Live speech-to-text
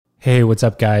Hey, what's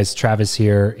up, guys? Travis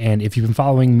here. And if you've been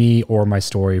following me or my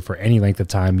story for any length of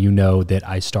time, you know that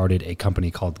I started a company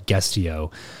called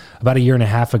Guestio about a year and a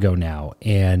half ago now.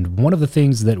 And one of the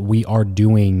things that we are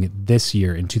doing this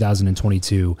year in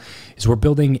 2022 is we're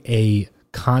building a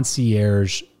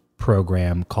concierge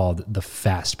program called the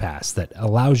Fast Pass that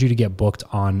allows you to get booked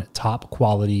on top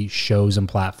quality shows and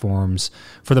platforms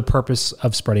for the purpose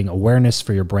of spreading awareness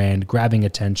for your brand, grabbing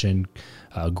attention,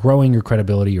 growing your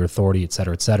credibility, your authority, et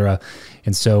cetera, et cetera.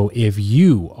 And so if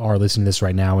you are listening to this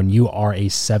right now and you are a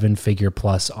 7-figure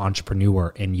plus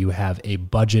entrepreneur and you have a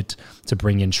budget to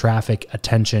bring in traffic,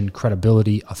 attention,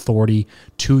 credibility, authority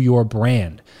to your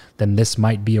brand, then this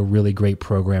might be a really great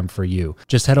program for you.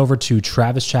 Just head over to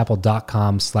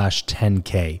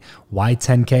travischappell.com/10K. Why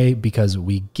 10K? Because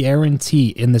we guarantee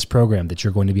in this program that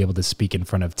you're going to be able to speak in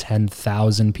front of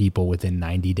 10,000 people within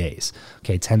 90 days.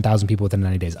 Okay, 10,000 people within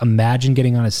 90 days. Imagine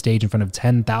getting on a stage in front of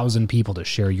 10,000 people to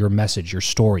share your message, your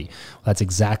story. Well, that's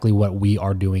exactly what we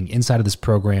are doing inside of this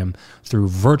program through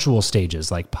virtual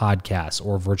stages like podcasts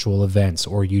or virtual events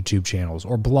or YouTube channels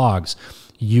or blogs.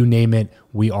 You name it,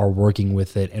 we are working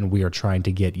with it, and we are trying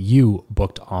to get you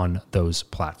booked on those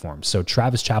platforms. So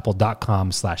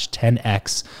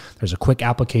travischappell.com/10X. There's a quick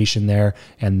application there,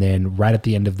 and then right at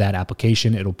the end of that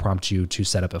application, it'll prompt you to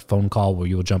set up a phone call where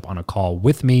you'll jump on a call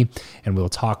with me, and we'll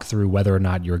talk through whether or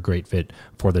not you're a great fit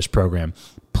for this program.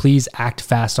 Please act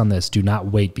fast on this. Do not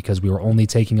wait, because we are only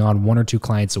taking on 1 or 2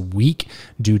 clients a week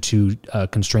due to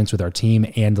constraints with our team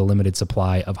and the limited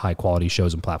supply of high quality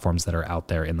shows and platforms that are out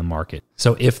there in the market.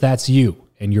 So if that's you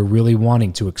and you're really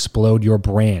wanting to explode your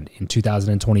brand in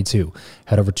 2022,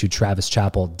 head over to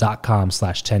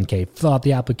travischappell.com/10K, fill out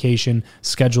the application,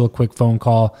 schedule a quick phone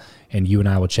call, and you and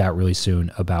I will chat really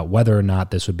soon about whether or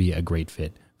not this would be a great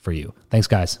fit for you. Thanks,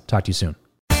 guys. Talk to you soon.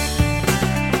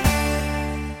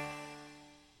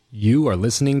 You are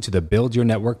listening to the Build Your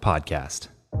Network podcast.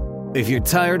 If you're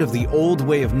tired of the old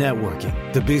way of networking,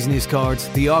 the business cards,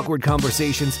 the awkward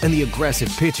conversations, and the aggressive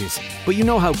pitches, but you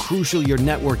know how crucial your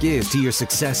network is to your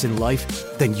success in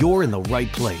life, then you're in the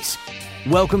right place.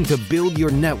 Welcome to Build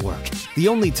Your Network, the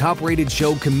only top-rated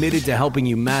show committed to helping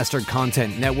you master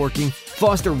content networking,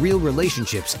 foster real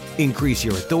relationships, increase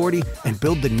your authority, and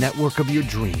build the network of your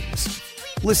dreams.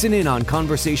 Listen in on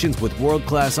conversations with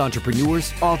world-class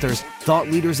entrepreneurs, authors, thought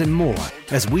leaders, and more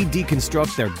as we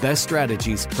deconstruct their best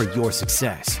strategies for your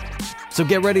success. So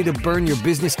get ready to burn your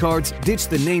business cards, ditch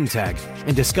the name tag,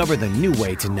 and discover the new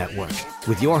way to network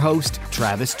with your host,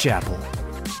 Travis Chappell.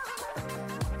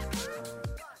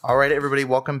 All right, everybody,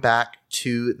 welcome back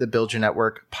to the Build Your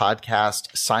Network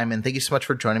podcast. Simon, thank you so much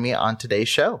for joining me on today's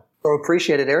show. So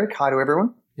appreciate it, Eric. Hi to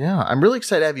everyone. Yeah, I'm really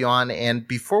excited to have you on. And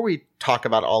before we talk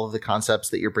about all of the concepts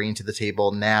that you're bringing to the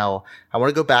table now, I want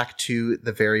to go back to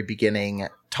the very beginning.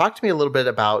 Talk to me a little bit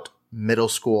about middle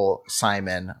school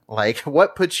Simon. Like,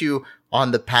 what put you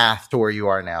on the path to where you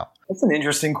are now? That's an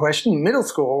interesting question. Middle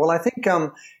school. Well, I think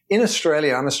in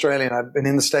Australia, I'm Australian. I've been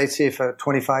in the States here for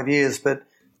 25 years. But,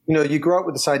 you grow up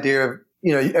with this idea of,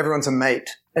 everyone's a mate.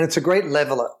 And it's a great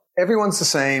leveler. Everyone's the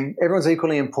same. Everyone's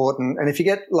equally important. And if you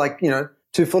get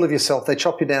too full of yourself, they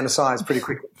chop you down to size pretty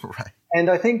quickly. Right. And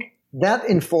I think that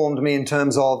informed me in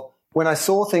terms of when I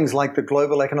saw things like the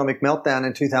global economic meltdown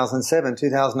in 2007,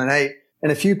 2008,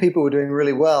 and a few people were doing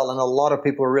really well and a lot of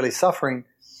people were really suffering,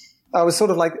 I was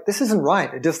sort of like, this isn't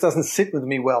right. It just doesn't sit with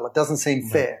me well. It doesn't seem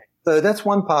fair. So that's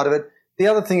one part of it. The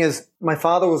other thing is my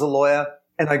father was a lawyer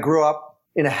and I grew up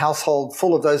in a household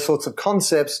full of those sorts of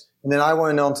concepts. And then I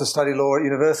went on to study law at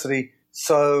university.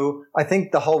 So I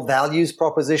think the whole values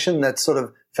proposition that's sort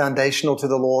of foundational to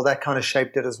the law, that kind of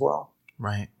shaped it as well.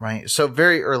 Right, right. So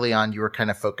very early on, you were kind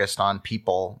of focused on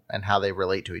people and how they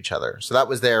relate to each other. So that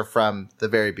was there from the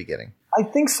very beginning. I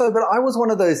think so, but I was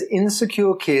one of those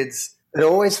insecure kids that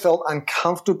always felt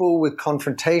uncomfortable with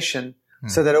confrontation.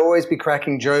 So they'd always be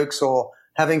cracking jokes or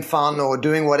having fun or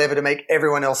doing whatever to make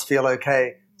everyone else feel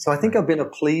okay. So I think I've been a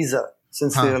pleaser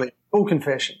since the early, full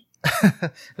confession.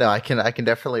 No, I can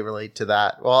definitely relate to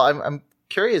that. Well, I'm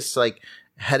curious, like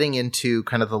heading into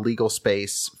kind of the legal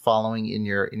space, following in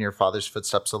your father's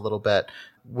footsteps a little bit.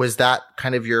 Was that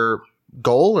kind of your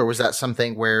goal, or was that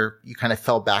something where you kind of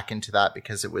fell back into that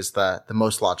because it was the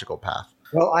most logical path?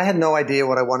 Well, I had no idea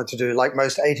what I wanted to do. Like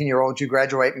most 18-year-olds, you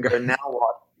graduate and go, now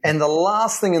what? And the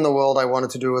last thing in the world I wanted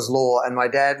to do was law, and my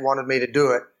dad wanted me to do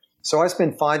it. So I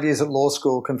spent 5 years at law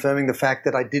school confirming the fact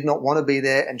that I did not want to be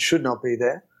there and should not be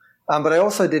there. But I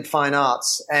also did fine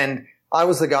arts, and I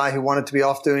was the guy who wanted to be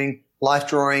off doing life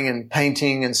drawing and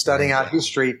painting and studying art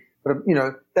history. But,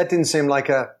 that didn't seem like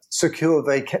a secure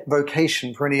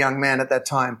vocation for any young man at that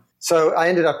time. So I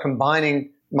ended up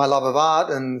combining my love of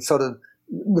art and sort of,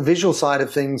 the visual side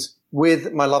of things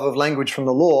with my love of language from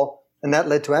the law, and that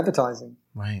led to advertising.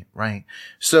 Right, right.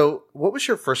 So what was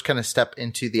your first kind of step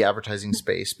into the advertising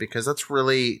space? Because that's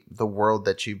really the world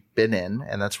that you've been in,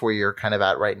 and that's where you're kind of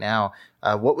at right now.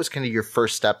 What was kind of your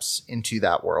first steps into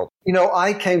that world?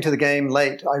 I came to the game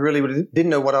late. I really didn't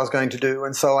know what I was going to do.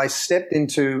 And so I stepped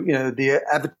into, the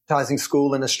advertising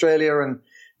school in Australia and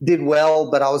did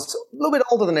well, but I was a little bit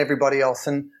older than everybody else.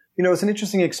 And, it was an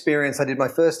interesting experience. I did my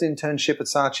first internship at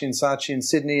Saatchi in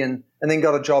Sydney and then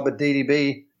got a job at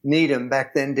DDB Needham,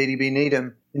 back then DDB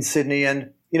Needham in Sydney.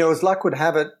 And, as luck would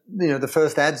have it, the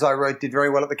first ads I wrote did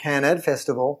very well at the Cannes Ad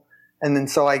Festival. And then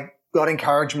so I got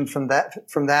encouragement from that.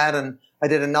 And I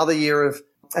did another year of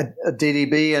at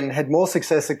DDB and had more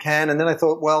success at Cannes. And then I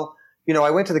thought, well,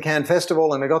 I went to the Cannes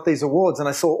Festival and I got these awards and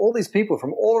I saw all these people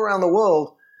from all around the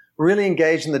world really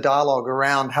engaged in the dialogue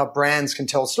around how brands can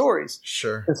tell stories.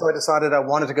 Sure. And so I decided I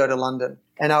wanted to go to London.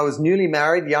 And I was newly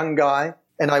married, young guy,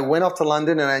 and I went off to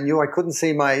London and I knew I couldn't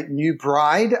see my new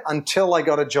bride until I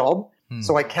got a job.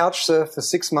 So I couch surfed for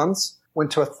 6 months,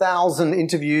 went to 1,000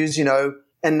 interviews,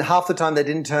 and half the time they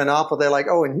didn't turn up, or they're like,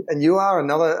 oh, and you are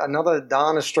another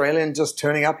darn Australian just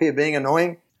turning up here being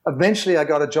annoying. Eventually I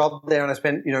got a job there and I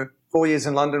spent, 4 years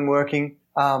in London working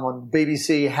on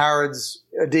BBC, Harrods,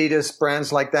 Adidas,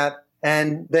 brands like that.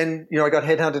 And then, I got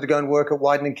headhunted to go and work at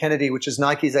Wieden & Kennedy, which is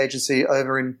Nike's agency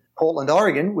over in Portland,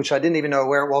 Oregon, which I didn't even know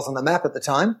where it was on the map at the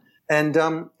time, and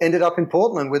ended up in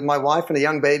Portland with my wife and a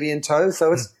young baby in tow.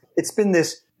 So it's been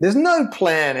this. There's no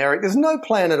plan, Eric. There's no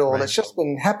plan at all. Right. It's just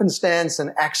been happenstance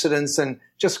and accidents and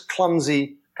just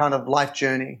clumsy kind of life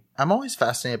journey. I'm always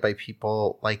fascinated by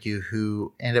people like you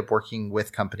who end up working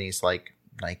with companies like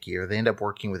Nike, or they end up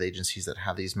working with agencies that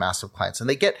have these massive clients, and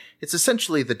it's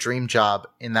essentially the dream job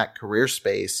in that career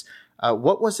space.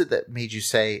 What was it that made you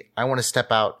say, I want to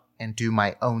step out and do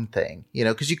my own thing?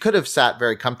 Because you could have sat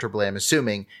very comfortably, I'm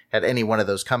assuming, at any one of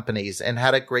those companies and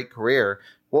had a great career.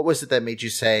 What was it that made you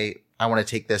say, I want to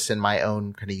take this in my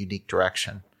own kind of unique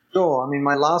direction? Sure. I mean,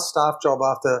 my last staff job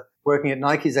after working at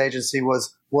Nike's agency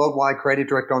was worldwide creative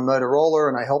director on Motorola,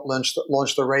 and I helped launch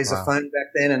the Razr phone back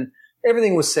then, and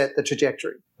everything was set, the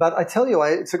trajectory. But I tell you,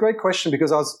 it's a great question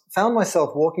because I found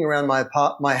myself walking around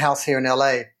my house here in LA.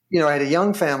 I had a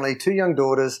young family, 2 young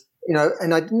daughters,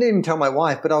 and I didn't even tell my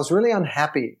wife, but I was really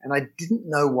unhappy and I didn't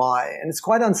know why. And it's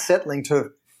quite unsettling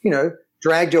to have,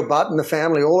 dragged your butt in the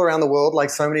family all around the world like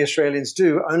so many Australians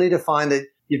do, only to find that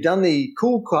you've done the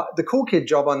cool kid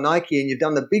job on Nike and you've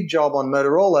done the big job on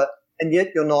Motorola, and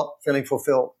yet you're not feeling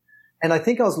fulfilled. And I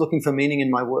think I was looking for meaning in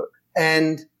my work.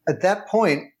 And at that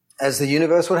point, as the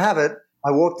universe would have it,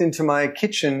 I walked into my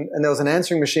kitchen and there was an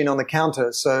answering machine on the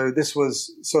counter. So this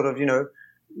was sort of,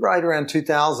 right around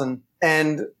 2000.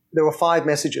 And there were 5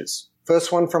 messages.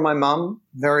 First one from my mum,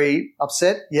 very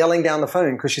upset, yelling down the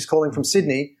phone because she's calling from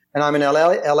Sydney and I'm in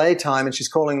LA time and she's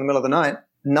calling in the middle of the night.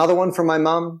 Another one from my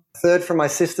mum. Third from my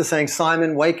sister saying,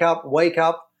 Simon, wake up, wake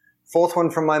up. Fourth one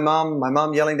from my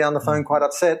mum yelling down the phone, quite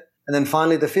upset. And then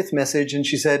finally the 5th message, and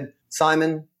she said,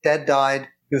 Simon, Dad died.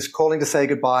 He was calling to say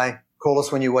goodbye. Call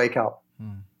us when you wake up.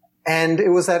 And it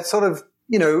was that sort of,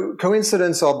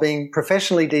 coincidence of being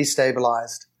professionally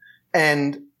destabilized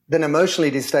and then emotionally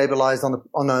destabilized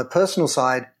on the personal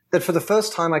side, that for the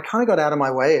first time I kind of got out of my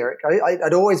way, Eric.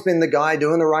 I'd always been the guy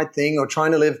doing the right thing or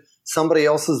trying to live somebody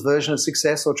else's version of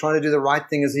success or trying to do the right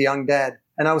thing as a young dad.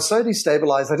 And I was so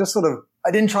destabilized,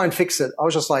 I didn't try and fix it. I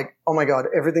was just like, oh my God,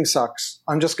 everything sucks.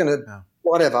 I'm just going to,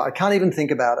 whatever. I can't even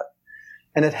think about it.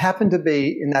 And it happened to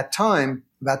be in that time,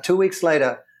 about 2 weeks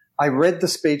later, I read the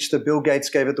speech that Bill Gates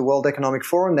gave at the World Economic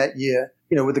Forum that year,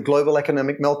 with the global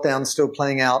economic meltdown still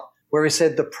playing out, where he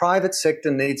said the private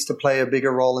sector needs to play a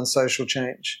bigger role in social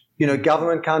change.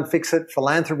 Government can't fix it.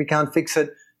 Philanthropy can't fix it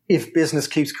if business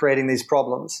keeps creating these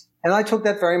problems. And I took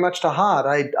that very much to heart.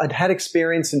 I'd had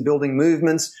experience in building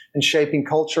movements and shaping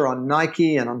culture on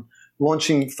Nike and on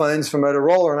launching phones for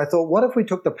Motorola. And I thought, what if we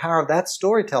took the power of that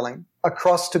storytelling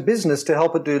across to business to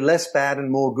help it do less bad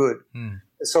and more good?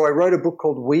 So I wrote a book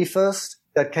called We First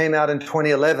that came out in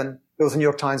 2011. It was a New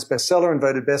York Times bestseller and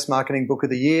voted best marketing book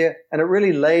of the year. And it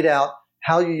really laid out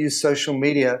how you use social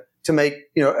media to make,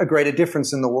 a greater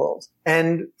difference in the world.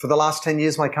 And for the last 10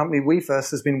 years, my company, We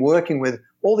First, has been working with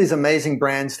all these amazing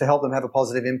brands to help them have a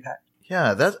positive impact.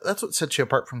 Yeah, that's what sets you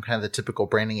apart from kind of the typical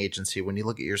branding agency. When you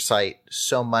look at your site,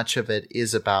 so much of it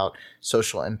is about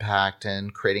social impact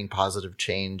and creating positive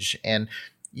change. And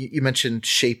you mentioned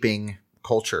shaping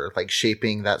culture, like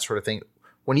shaping that sort of thing.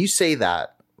 When you say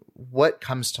that, what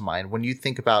comes to mind? When you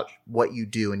think about what you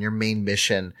do and your main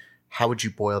mission, how would you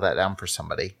boil that down for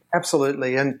somebody?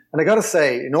 Absolutely. And I got to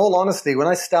say, in all honesty, when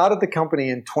I started the company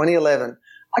in 2011,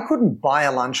 I couldn't buy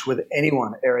a lunch with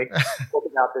anyone, Eric, to talk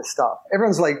about this stuff.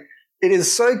 Everyone's like, it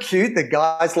is so cute that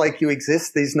guys like you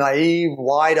exist, these naive,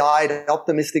 wide-eyed,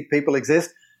 optimistic people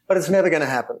exist, but it's never going to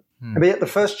happen. And yet the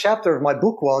first chapter of my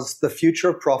book was The Future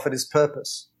of Profit is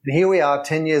Purpose. And here we are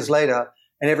 10 years later,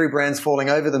 and every brand's falling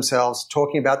over themselves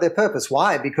talking about their purpose.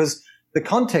 Why? Because the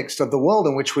context of the world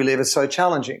in which we live is so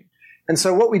challenging. And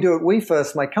so what we do at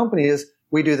WeFirst, my company, is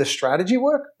we do the strategy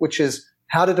work, which is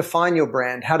how to define your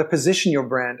brand, how to position your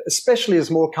brand, especially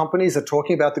as more companies are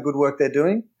talking about the good work they're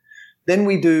doing. Then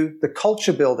we do the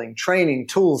culture building, training,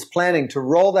 tools, planning to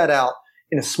roll that out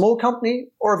in a small company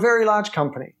or a very large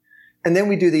company. And then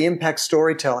we do the impact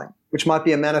storytelling, which might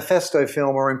be a manifesto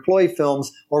film or employee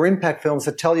films or impact films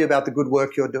that tell you about the good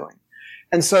work you're doing.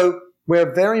 And so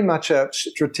we're very much a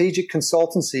strategic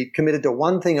consultancy committed to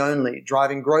one thing only,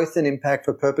 driving growth and impact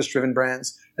for purpose-driven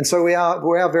brands. And so we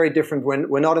are very different when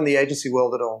we're not in the agency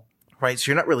world at all. Right.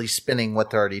 So you're not really spinning what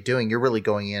they're already doing. You're really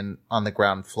going in on the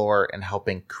ground floor and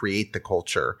helping create the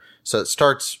culture. So it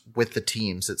starts with the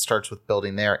teams. It starts with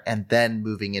building there and then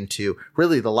moving into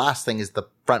really the last thing is the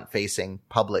front facing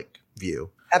public view.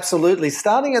 Absolutely.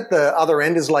 Starting at the other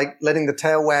end is like letting the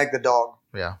tail wag the dog.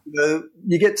 Yeah.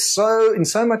 You get in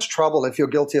so much trouble if you're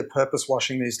guilty of purpose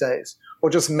washing these days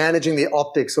or just managing the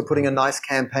optics or putting a nice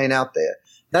campaign out there.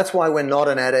 That's why we're not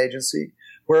an ad agency.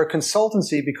 We're a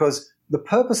consultancy because the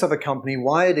purpose of a company,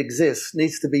 why it exists,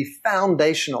 needs to be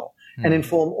foundational and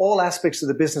inform all aspects of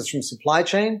the business from supply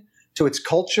chain to its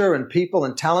culture and people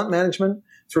and talent management,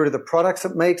 through to the products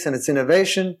it makes and its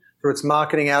innovation, through its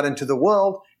marketing out into the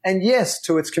world, and yes,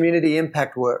 to its community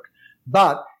impact work.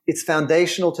 But it's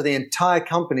foundational to the entire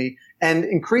company. And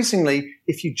increasingly,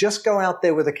 if you just go out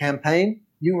there with a campaign,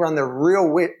 you run the real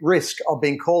risk of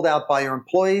being called out by your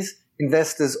employees,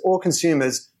 investors, or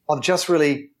consumers of just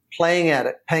really playing at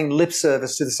it, paying lip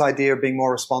service to this idea of being more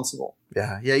responsible.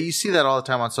 Yeah. Yeah. You see that all the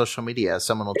time on social media.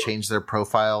 Someone will change their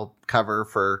profile cover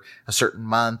for a certain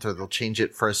month or they'll change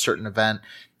it for a certain event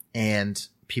and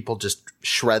people just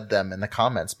shred them in the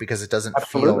comments because it doesn't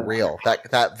feel real.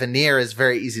 That veneer is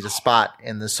very easy to spot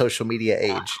in the social media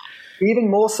age.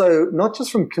 Even more so, not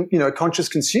just from, conscious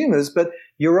consumers, but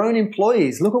your own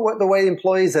employees. Look at the way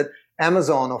employees at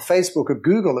Amazon or Facebook or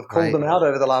Google have called them out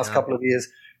over the last couple of years.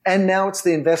 And now it's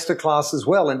the investor class as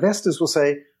well. Investors will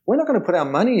say, we're not going to put our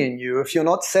money in you if you're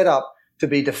not set up to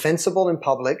be defensible in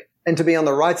public and to be on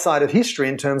the right side of history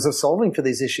in terms of solving for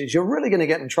these issues. You're really going to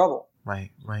get in trouble. Right.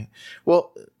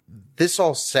 Well, this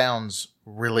all sounds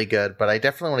really good, but I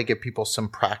definitely want to give people some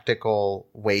practical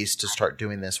ways to start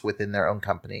doing this within their own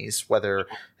companies, whether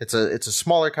it's a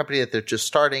smaller company that they're just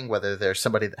starting, whether they're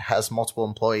somebody that has multiple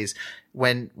employees.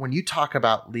 When you talk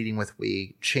about leading with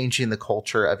we, changing the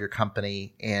culture of your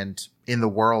company and in the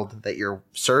world that you're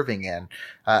serving in,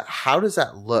 how does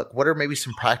that look? What are maybe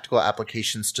some practical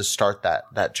applications to start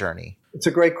that journey? It's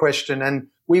a great question. And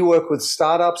we work with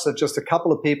startups of just a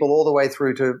couple of people all the way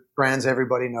through to brands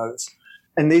everybody knows.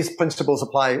 And these principles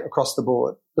apply across the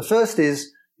board. The first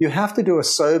is you have to do a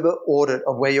sober audit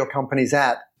of where your company's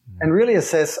at and really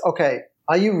assess, okay,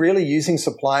 are you really using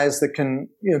suppliers that can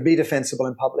be defensible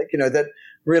in public, that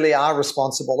really are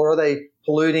responsible, or are they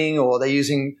polluting, or are they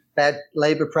using bad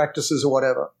labor practices or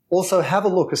whatever? Also have a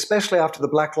look, especially after the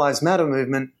Black Lives Matter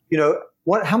movement,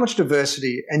 how much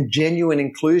diversity and genuine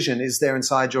inclusion is there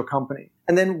inside your company?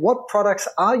 And then what products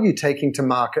are you taking to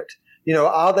market?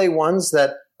 Are they ones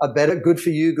that are better, good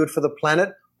for you, good for the planet,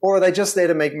 or are they just there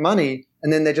to make money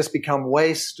and then they just become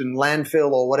waste and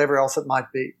landfill or whatever else it might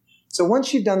be? So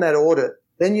once you've done that audit,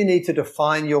 then you need to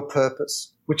define your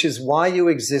purpose, which is why you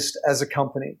exist as a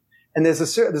company. And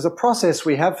there's a process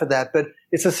we have for that, but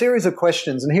it's a series of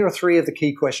questions. And here are 3 of the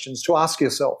key questions to ask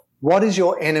yourself. What is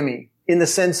your enemy? In the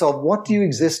sense of what do you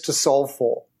exist to solve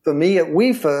for? For me at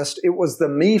WeFirst, it was the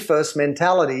me first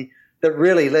mentality that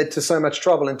really led to so much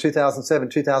trouble in 2007,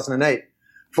 2008.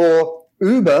 For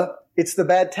Uber, it's the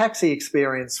bad taxi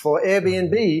experience. For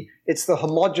Airbnb, it's the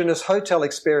homogenous hotel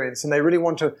experience, and they really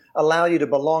want to allow you to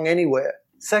belong anywhere.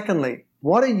 Secondly,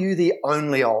 what are you the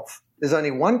only of? There's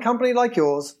only one company like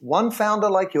yours, one founder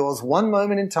like yours, one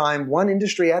moment in time, one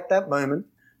industry at that moment.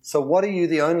 So what are you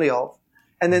the only of?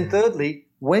 And then thirdly,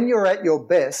 when you're at your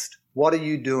best, what are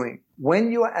you doing?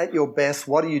 When you are at your best,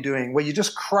 what are you doing? Where you're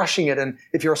just crushing it. And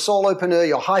if you're a solopreneur,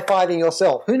 you're high-fiving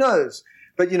yourself. Who knows?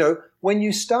 But, when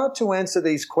you start to answer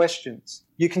these questions,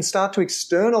 you can start to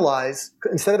externalize,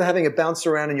 instead of having it bounce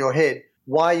around in your head,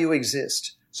 why you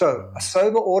exist. So a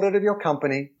sober audit of your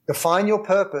company, define your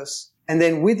purpose, and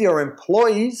then with your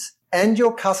employees and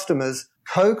your customers,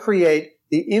 co-create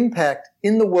the impact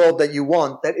in the world that you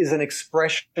want that is an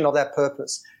expression of that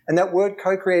purpose. And that word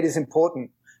co-create is important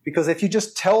Because if you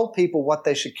just tell people what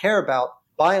they should care about,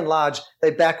 by and large, they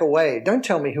back away. Don't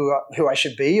tell me who I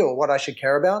should be or what I should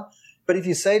care about. But if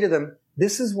you say to them,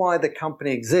 this is why the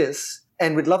company exists,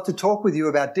 and we'd love to talk with you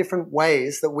about different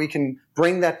ways that we can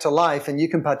bring that to life and you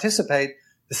can participate,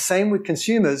 the same with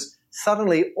consumers,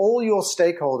 suddenly all your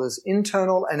stakeholders,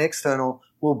 internal and external,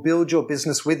 will build your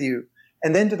business with you.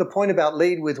 And then to the point about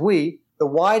lead with we, the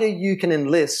wider you can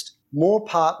enlist more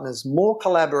partners, more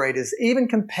collaborators, even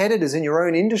competitors in your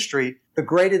own industry, the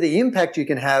greater the impact you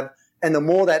can have, and the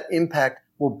more that impact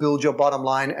will build your bottom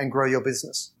line and grow your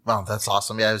business. Wow, that's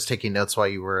awesome. Yeah, I was taking notes while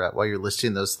you were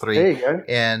listing those three. There you go.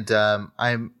 And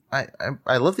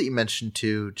I love that you mentioned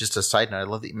too. Just a side note, I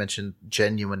love that you mentioned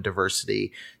genuine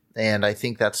diversity, and I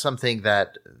think that's something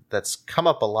that's come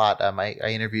up a lot. I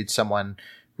interviewed someone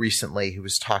recently who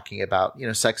was talking about,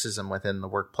 sexism within the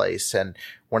workplace. And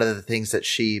one of the things that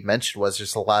she mentioned was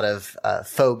there's a lot of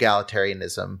faux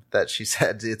egalitarianism that she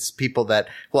said. It's people that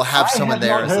will have someone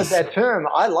there. I have not heard that term.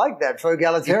 I like that, faux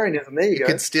egalitarianism. There you go. You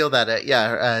can steal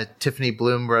that. Tiffany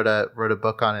Bloom wrote a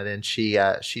book on it, and she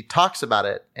talks about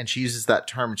it, and she uses that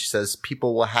term. And she says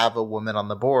people will have a woman on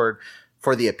the board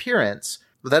for the appearance,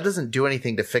 but that doesn't do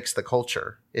anything to fix the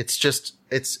culture. It's just,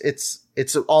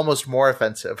 it's almost more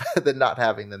offensive than not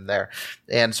having them there.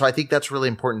 And so I think that's really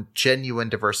important, genuine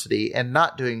diversity, and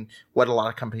not doing what a lot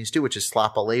of companies do, which is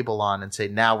slap a label on and say,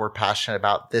 now we're passionate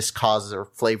about this cause or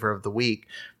flavor of the week.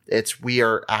 We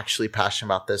are actually passionate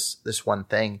about this one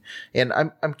thing. And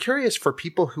I'm curious, for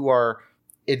people who are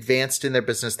advanced in their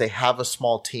business, they have a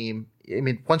small team. I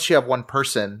mean, once you have one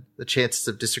person, the chances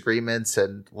of disagreements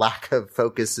and lack of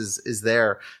focus is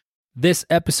there. This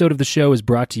episode of the show is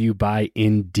brought to you by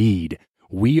Indeed.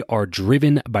 We are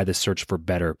driven by the search for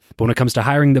better. But when it comes to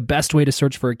hiring, the best way to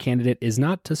search for a candidate is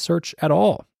not to search at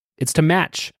all. It's to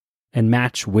match, and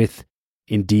match with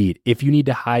Indeed. If you need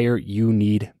to hire, you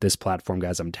need this platform,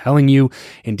 guys. I'm telling you,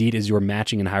 Indeed is your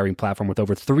matching and hiring platform with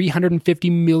over 350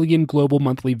 million global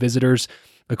monthly visitors,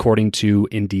 according to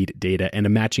Indeed data, and a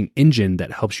matching engine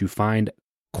that helps you find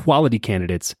quality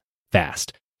candidates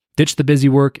fast. Ditch the busy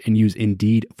work and use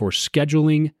Indeed for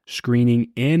scheduling, screening,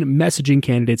 and messaging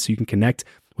candidates so you can connect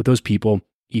with those people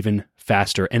even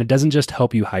faster. And it doesn't just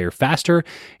help you hire faster.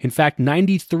 In fact,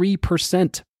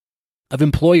 93% of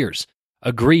employers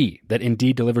agree that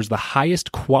Indeed delivers the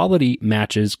highest quality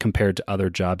matches compared to other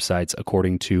job sites,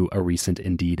 according to a recent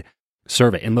Indeed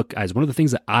survey. And look, guys, one of the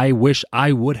things that I wish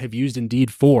I would have used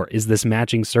Indeed for is this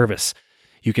matching service.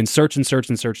 You can search and search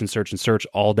and search and search and search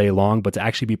all day long, but to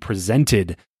actually be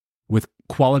presented with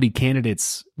quality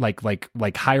candidates, like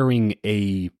hiring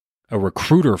a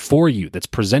recruiter for you that's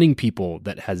presenting people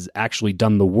that has actually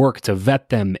done the work to vet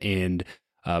them and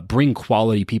bring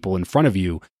quality people in front of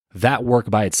you, that work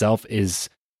by itself is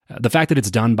the fact that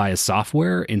it's done by a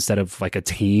software instead of like a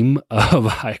team of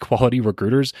high quality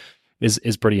recruiters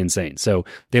is pretty insane. So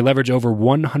they leverage over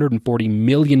 140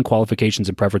 million qualifications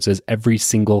and preferences every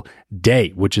single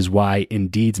day, which is why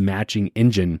Indeed's matching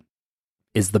engine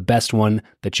is the best one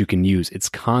that you can use. It's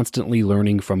constantly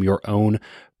learning from your own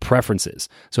preferences.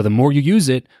 So the more you use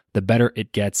it, the better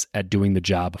it gets at doing the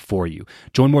job for you.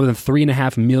 Join more than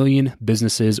 3.5 million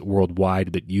businesses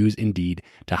worldwide that use Indeed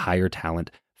to hire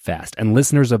talent fast. And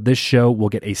listeners of this show will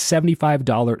get a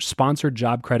 $75 sponsored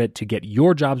job credit to get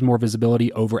your jobs more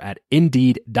visibility over at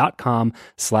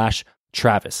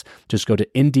Indeed.com/Travis. Just go to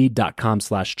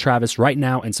Indeed.com/Travis right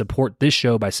now and support this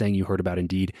show by saying you heard about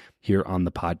Indeed here on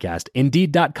the podcast.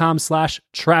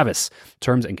 Indeed.com/Travis.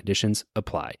 Terms and conditions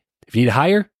apply. If you need to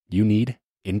hire, you need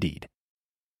Indeed.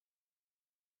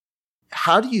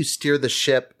 How do you steer the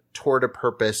ship toward a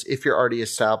purpose if you're already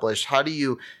established? How do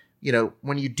you,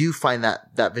 when you do find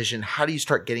that vision, how do you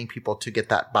start getting people to get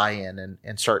that buy-in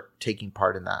and start taking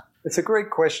part in that? It's a great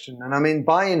question. And I mean,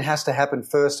 buy-in has to happen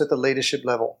first at the leadership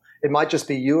level. It might just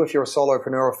be you if you're a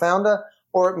solopreneur or founder,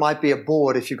 or it might be a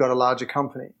board if you've got a larger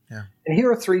company. Yeah. And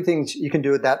here are 3 things you can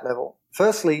do at that level.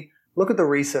 Firstly, look at the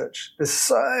research. There's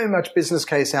so much business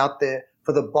case out there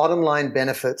for the bottom line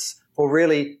benefits, for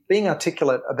really being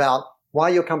articulate about why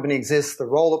your company exists, the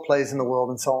role it plays in the world,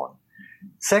 and so on.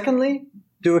 Secondly,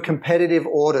 do a competitive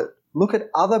audit. Look at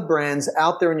other brands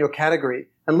out there in your category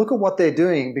and look at what they're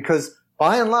doing, because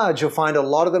by and large, you'll find a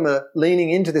lot of them are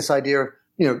leaning into this idea of,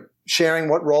 sharing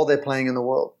what role they're playing in the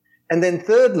world. And then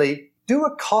thirdly, do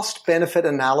a cost-benefit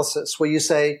analysis where you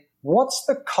say, what's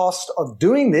the cost of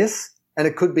doing this? And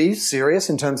it could be serious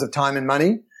in terms of time and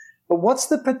money, but what's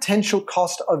the potential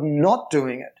cost of not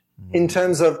doing it in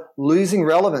terms of losing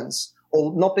relevance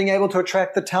or not being able to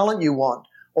attract the talent you want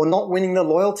or not winning the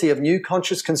loyalty of new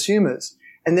conscious consumers?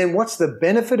 And then what's the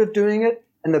benefit of doing it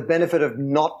and the benefit of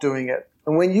not doing it?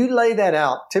 And when you lay that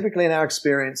out, typically in our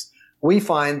experience, we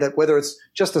find that whether it's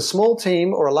just a small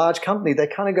team or a large company, they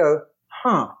kind of go,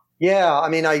 yeah, I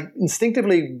mean, I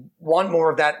instinctively want more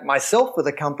of that myself with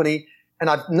a company, and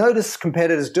I've noticed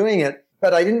competitors doing it,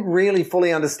 but I didn't really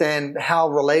fully understand how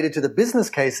related to the business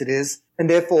case it is, and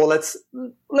therefore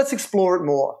let's explore it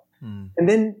more. And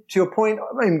then to your point,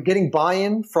 I mean, getting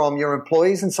buy-in from your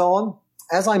employees and so on,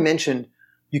 as I mentioned,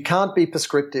 you can't be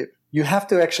prescriptive. You have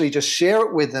to actually just share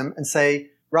it with them and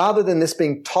say, rather than this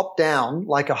being top down,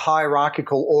 like a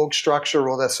hierarchical org structure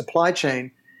or the supply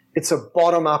chain, it's a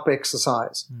bottom-up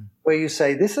exercise where you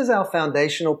say, this is our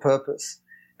foundational purpose,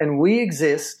 and we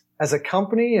exist as a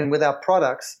company and with our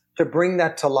products to bring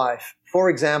that to life. For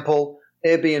example,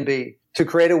 Airbnb, to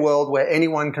create a world where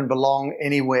anyone can belong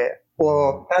anywhere,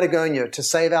 or Patagonia, to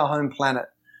save our home planet.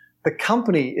 The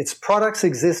company, its products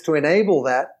exist to enable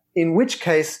that, in which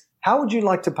case, how would you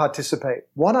like to participate?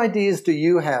 What ideas do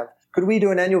you have? Could we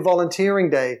do an annual volunteering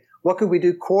day? What could we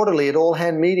do quarterly at all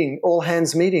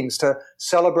hands meetings to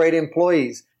celebrate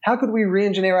employees? How could we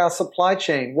re-engineer our supply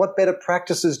chain? What better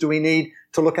practices do we need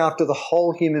to look after the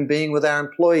whole human being with our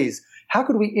employees? How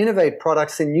could we innovate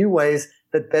products in new ways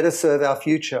that better serve our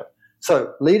future?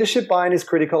 So leadership buy-in is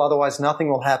critical, otherwise nothing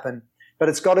will happen. But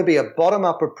it's got to be a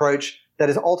bottom-up approach that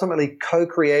is ultimately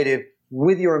co-creative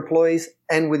with your employees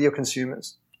and with your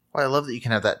consumers. Well, I love that you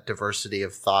can have that diversity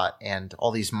of thought and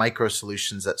all these micro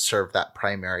solutions that serve that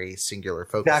primary singular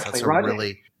focus. Exactly, That's right.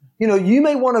 Really, you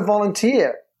may want to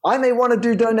volunteer. I may want to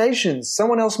do donations.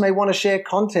 Someone else may want to share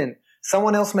content.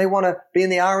 Someone else may want to be in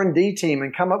the R&D team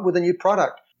and come up with a new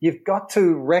product. You've got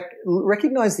to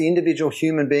recognize the individual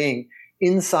human being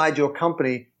inside your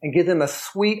company and give them a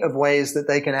suite of ways that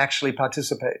they can actually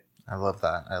participate. I love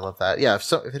that. Yeah.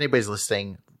 If anybody's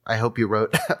listening, I hope you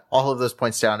wrote all of those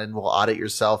points down and will audit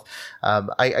yourself.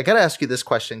 I got to ask you this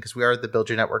question because we are the Build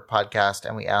Your Network podcast,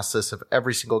 and we ask this of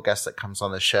every single guest that comes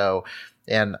on the show.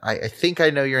 And I think I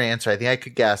know your answer. I think I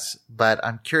could guess, but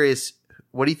I'm curious,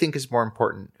 what do you think is more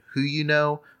important, who you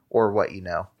know or what you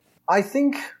know? I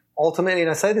think ultimately, and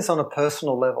I say this on a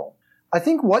personal level, I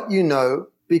think what you know,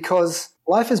 because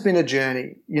life has been a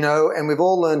journey, and we've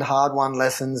all learned hard-won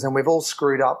lessons, and we've all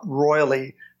screwed up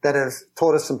royally that has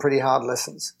taught us some pretty hard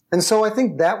lessons. And so I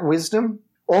think that wisdom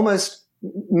almost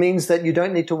means that you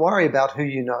don't need to worry about who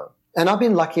you know. And I've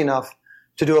been lucky enough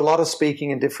to do a lot of speaking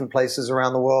in different places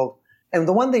around the world. And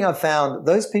the one thing I've found,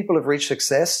 those people have reached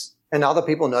success and other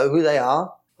people know who they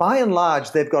are. By and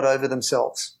large, they've got over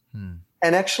themselves.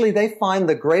 And actually, they find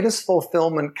the greatest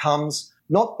fulfillment comes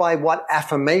not by what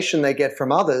affirmation they get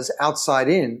from others outside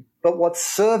in, but what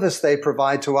service they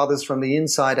provide to others from the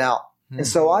inside out. And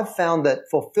so I've found that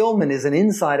fulfillment is an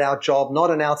inside-out job,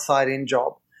 not an outside-in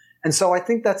job. And so I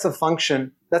think that's a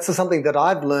function, that's something that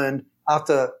I've learned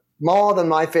after more than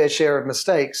my fair share of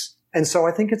mistakes. And so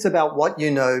I think it's about what you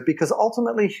know, because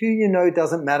ultimately who you know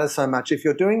doesn't matter so much. If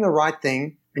you're doing the right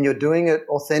thing and you're doing it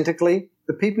authentically,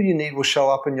 the people you need will show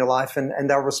up in your life and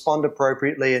they'll respond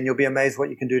appropriately, and you'll be amazed what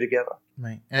you can do together.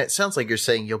 Right. And it sounds like you're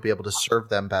saying you'll be able to serve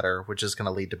them better, which is going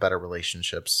to lead to better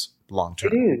relationships long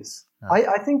term. It is.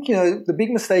 I think, the big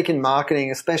mistake in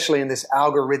marketing, especially in this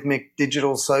algorithmic,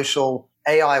 digital, social,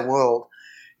 AI world,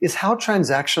 is how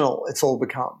transactional it's all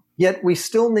become. Yet we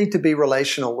still need to be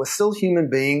relational. We're still human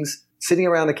beings sitting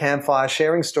around a campfire,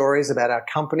 sharing stories about our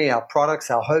company, our products,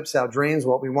 our hopes, our dreams,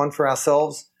 what we want for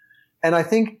ourselves. And I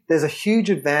think there's a huge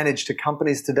advantage to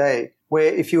companies today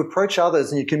where if you approach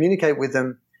others and you communicate with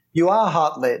them, you are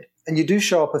heart-led and you do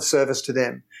show up of service to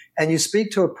them. And you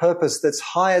speak to a purpose that's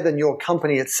higher than your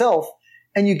company itself,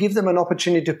 and you give them an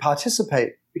opportunity to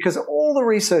participate, because all the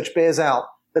research bears out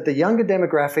that the younger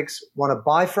demographics want to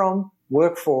buy from,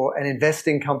 work for, and invest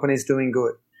in companies doing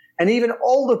good. And even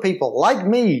older people like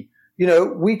me,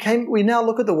 we now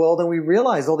look at the world and we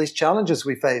realize all these challenges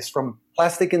we face, from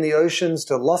plastic in the oceans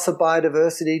to loss of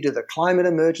biodiversity to the climate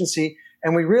emergency.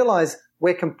 And we realize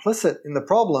we're complicit in the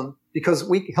problem because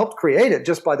we helped create it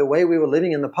just by the way we were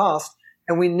living in the past.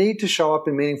 And we need to show up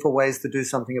in meaningful ways to do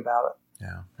something about it.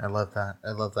 Yeah, I love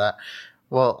that.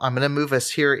 Well, I'm going to move us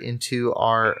here into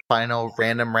our final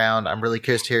random round. I'm really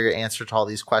curious to hear your answer to all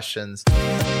these questions.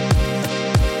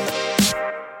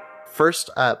 First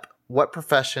up, what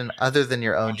profession other than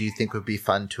your own do you think would be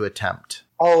fun to attempt?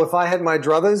 Oh, if I had my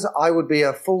druthers, I would be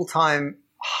a full-time,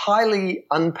 highly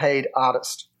unpaid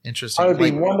artist. Interesting. I would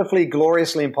be wonderfully,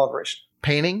 gloriously impoverished.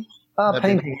 Painting?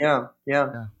 Painting, yeah.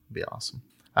 That'd be awesome.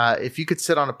 If you could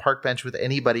sit on a park bench with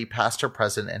anybody, past or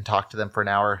present, and talk to them for an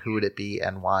hour, who would it be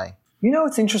and why?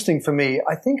 It's interesting for me.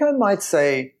 I think I might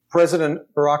say President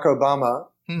Barack Obama,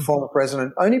 former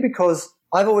president, only because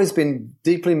I've always been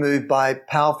deeply moved by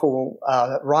powerful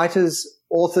writers,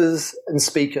 authors, and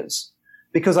speakers,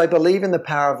 because I believe in the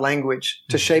power of language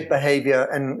to shape behavior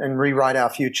and rewrite our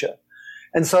future.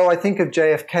 And so I think of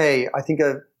JFK. I think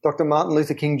of Dr. Martin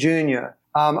Luther King Jr.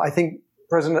 I think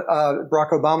President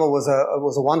Barack Obama was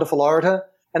a wonderful orator.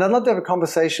 And I'd love to have a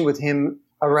conversation with him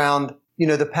around,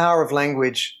 the power of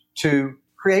language to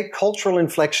create cultural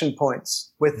inflection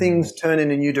points where things turn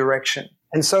in a new direction.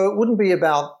 And so it wouldn't be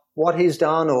about what he's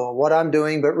done or what I'm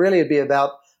doing, but really it'd be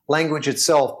about language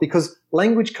itself, because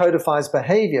language codifies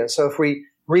behavior. So if we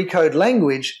recode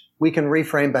language, we can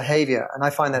reframe behavior. And I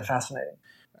find that fascinating.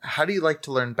 How do you like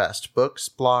to learn best? Books,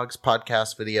 blogs,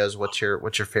 podcasts, videos? What's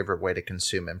your favorite way to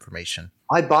consume information?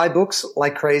 I buy books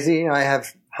like crazy. I have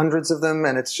hundreds of them,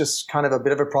 and it's just kind of a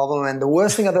bit of a problem. And the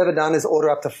worst thing I've ever done is order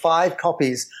up to 5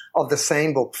 copies of the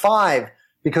same book. 5,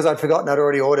 because I'd forgotten I'd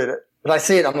already ordered it. But I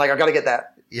see it, I'm like, I've got to get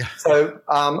that. Yeah. So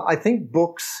I think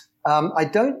books, I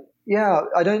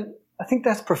think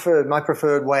that's my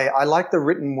preferred way. I like the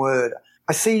written word.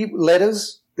 I see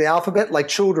letters, the alphabet, like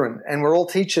children, and we're all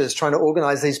teachers trying to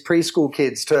organize these preschool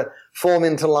kids to form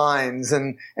into lines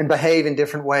and behave in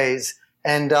different ways.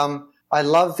 And I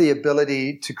love the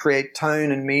ability to create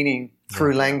tone and meaning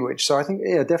through language. So I think,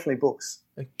 definitely books.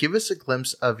 Give us a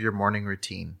glimpse of your morning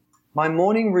routine. My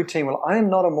morning routine, well, I am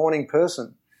not a morning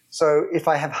person. So if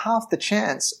I have half the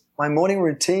chance, my morning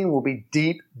routine will be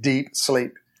deep, deep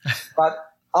sleep. But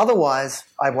otherwise,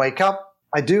 I wake up.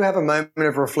 I do have a moment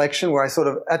of reflection where I sort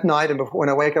of, at night and when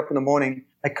I wake up in the morning,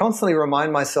 I constantly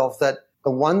remind myself that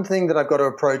the one thing that I've got to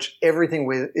approach everything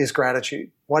with is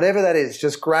gratitude. Whatever that is,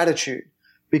 just gratitude.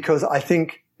 Because I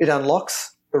think it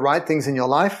unlocks the right things in your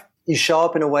life. You show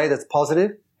up in a way that's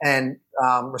positive and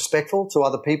respectful to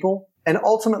other people. And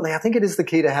ultimately, I think it is the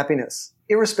key to happiness.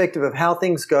 Irrespective of how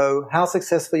things go, how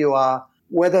successful you are,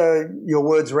 whether your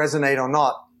words resonate or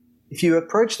not, if you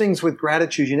approach things with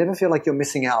gratitude, you never feel like you're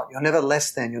missing out. You're never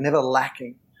less than. You're never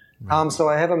lacking. Right. So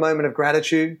I have a moment of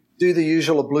gratitude, do the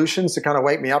usual ablutions to kind of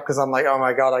wake me up because I'm like, oh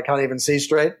my God, I can't even see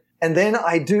straight. And then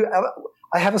I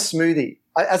have a smoothie.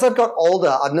 As I've got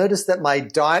older, I've noticed that my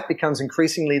diet becomes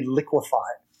increasingly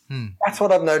liquefied. That's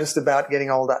what I've noticed about getting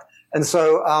older. And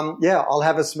so, I'll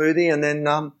have a smoothie and then,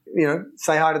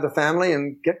 say hi to the family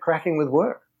and get cracking with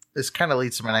work. This kind of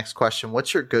leads to my next question.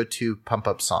 What's your go-to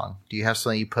pump-up song? Do you have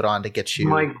something you put on to get you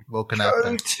woken up?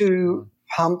 My go-to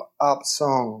pump-up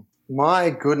song. My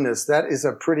goodness, that is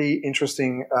a pretty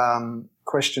interesting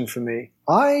question for me.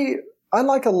 I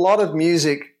like a lot of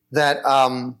music that,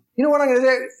 you know what I'm going to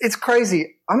do? It's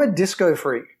crazy. I'm a disco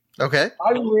freak. Okay.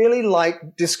 I really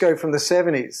like disco from the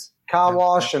 70s, Car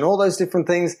Wash and all those different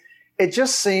things. It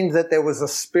just seemed that there was a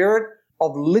spirit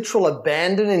of literal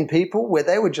abandon in people where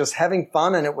they were just having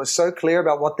fun and it was so clear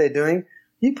about what they're doing.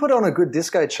 You put on a good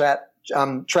disco track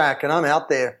and I'm out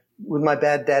there with my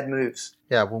bad dad moves.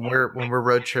 Yeah, when we're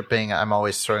road tripping, I'm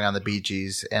always throwing on the Bee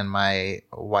Gees, and my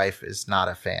wife is not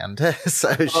a fan.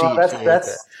 So that's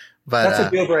a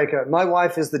deal breaker. My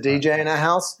wife is the DJ in our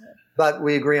house, but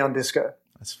we agree on disco.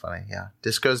 That's funny. Yeah,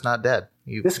 disco's not dead.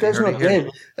 Disco's not dead.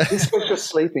 Disco's just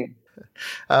sleeping.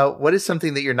 What is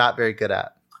something that you're not very good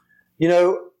at?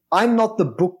 I'm not the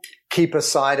bookkeeper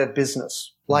side of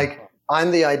business. Like,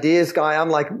 I'm the ideas guy. I'm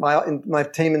like my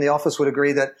team in the office would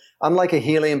agree that I'm like a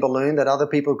helium balloon that other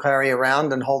people carry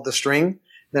around and hold the string.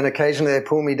 Then occasionally they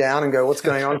pull me down and go, what's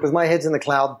going on? Because my head's in the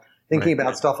cloud thinking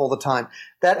about stuff all the time.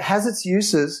 That has its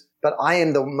uses, but I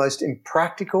am the most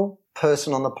impractical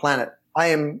person on the planet. I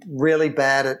am really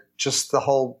bad at just the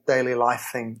whole daily life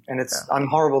thing, and I'm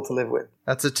horrible to live with.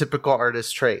 That's a typical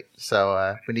artist trait.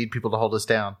 So we need people to hold us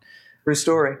down. True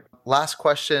story. Last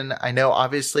question. I know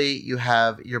obviously you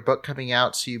have your book coming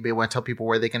out, so you may want to tell people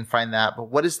where they can find that, but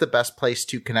what is the best place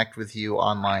to connect with you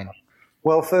online?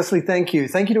 Well, firstly, thank you.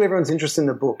 Thank you to everyone's interest in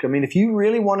the book. I mean, if you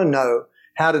really want to know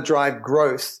how to drive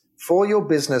growth for your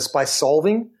business by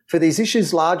solving for these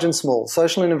issues, large and small,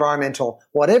 social and environmental,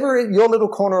 whatever your little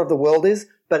corner of the world is,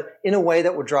 but in a way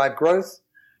that will drive growth,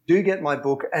 do get my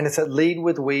book, and it's at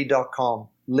leadwithwe.com.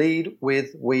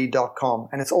 leadwithwe.com.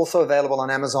 And it's also available on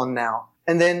Amazon now.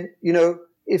 And then,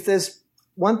 if there's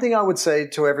one thing I would say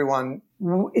to everyone,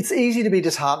 it's easy to be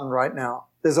disheartened right now.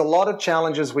 There's a lot of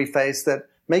challenges we face that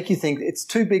make you think it's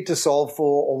too big to solve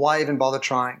for, or why even bother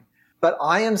trying. But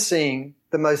I am seeing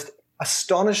the most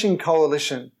astonishing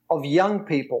coalition of young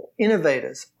people,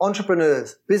 innovators,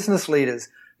 entrepreneurs, business leaders,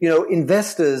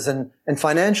 investors and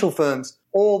financial firms,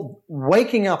 all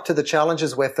waking up to the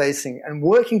challenges we're facing and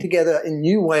working together in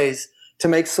new ways to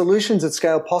make solutions at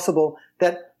scale possible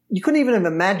that you couldn't even have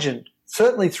imagined.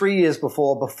 Certainly 3 years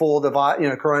before the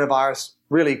coronavirus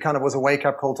really kind of was a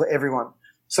wake-up call to everyone.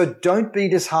 So don't be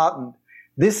disheartened.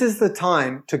 This is the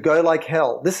time to go like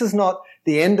hell. This is not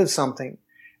the end of something.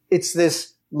 It's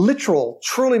this literal,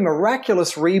 truly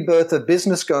miraculous rebirth of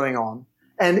business going on.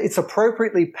 And it's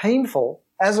appropriately painful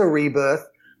as a rebirth,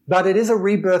 but it is a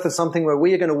rebirth of something where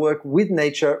we are going to work with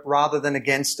nature rather than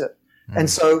against it. And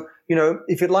so,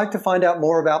 if you'd like to find out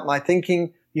more about my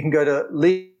thinking, you can go to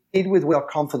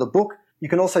leadwithwe.com for the book. You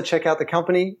can also check out the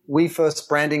company,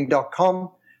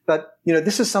 wefirstbranding.com. But,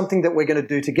 this is something that we're going to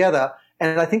do together.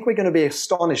 And I think we're going to be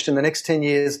astonished in the next 10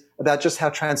 years about just how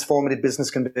transformative business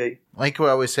can be. Like we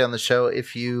always say on the show,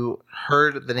 if you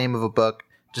heard the name of a book,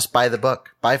 just buy the book.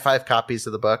 Buy 5 copies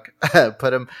of the book.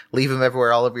 Leave them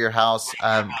everywhere, all over your house.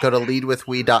 Go to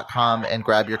leadwithwe.com and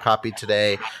grab your copy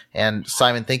today. And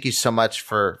Simon, thank you so much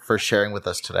for sharing with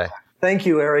us today. Thank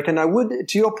you, Eric. And I would,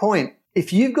 to your point,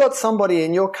 if you've got somebody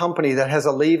in your company that has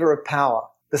a lever of power,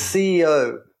 the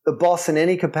CEO, the boss in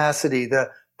any capacity, the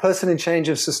person in charge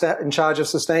of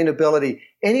sustainability,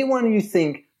 anyone you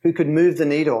think who could move the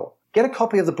needle, get a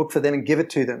copy of the book for them and give it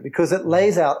to them, because it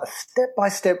lays out a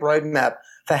step-by-step roadmap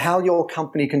for how your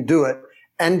company can do it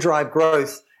and drive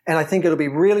growth. And I think it'll be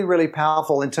really, really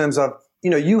powerful in terms of,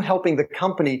 you helping the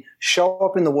company show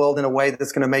up in the world in a way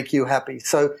that's going to make you happy.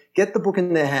 So get the book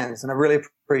in their hands, and I really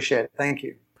appreciate it. Thank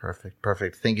you.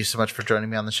 Perfect. Thank you so much for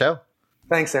joining me on the show.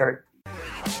 Thanks, Eric.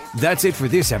 That's it for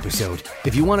this episode.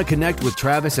 If you want to connect with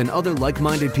Travis and other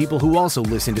like-minded people who also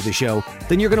listen to the show,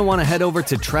 then you're going to want to head over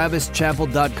to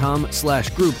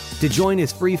travischappell.com/group to join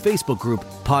his free Facebook group,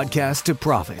 Podcast to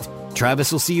Profit.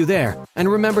 Travis will see you there.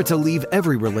 And remember to leave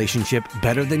every relationship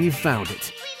better than you found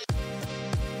it.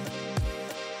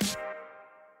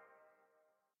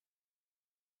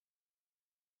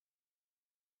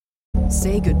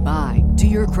 Say goodbye to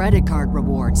your credit card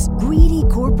rewards. Greedy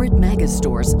corporate mega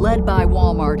stores, led by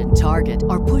Walmart and Target,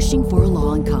 are pushing for a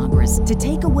law in Congress to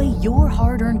take away your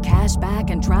hard-earned cash back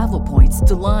and travel points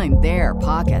to line their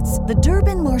pockets. The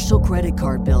Durbin-Marshall credit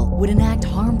card bill would enact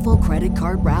harmful credit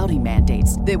card routing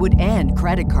mandates that would end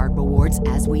credit card rewards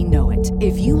as we know it.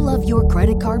 If you love your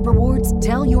credit card rewards,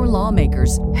 tell your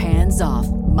lawmakers, hands off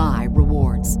my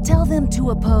rewards. Tell them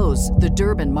to oppose the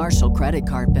Durbin-Marshall credit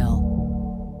card bill.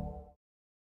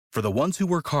 For the ones who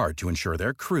work hard to ensure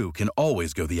their crew can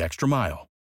always go the extra mile,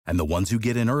 and the ones who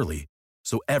get in early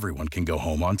so everyone can go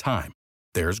home on time,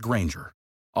 there's Grainger,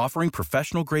 offering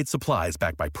professional-grade supplies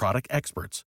backed by product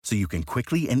experts so you can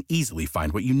quickly and easily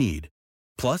find what you need.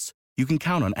 Plus, you can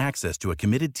count on access to a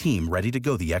committed team ready to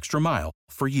go the extra mile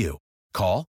for you.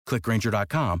 Call, click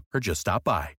Grainger.com, or just stop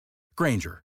by.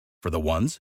 Grainger, for the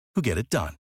ones who get it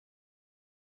done.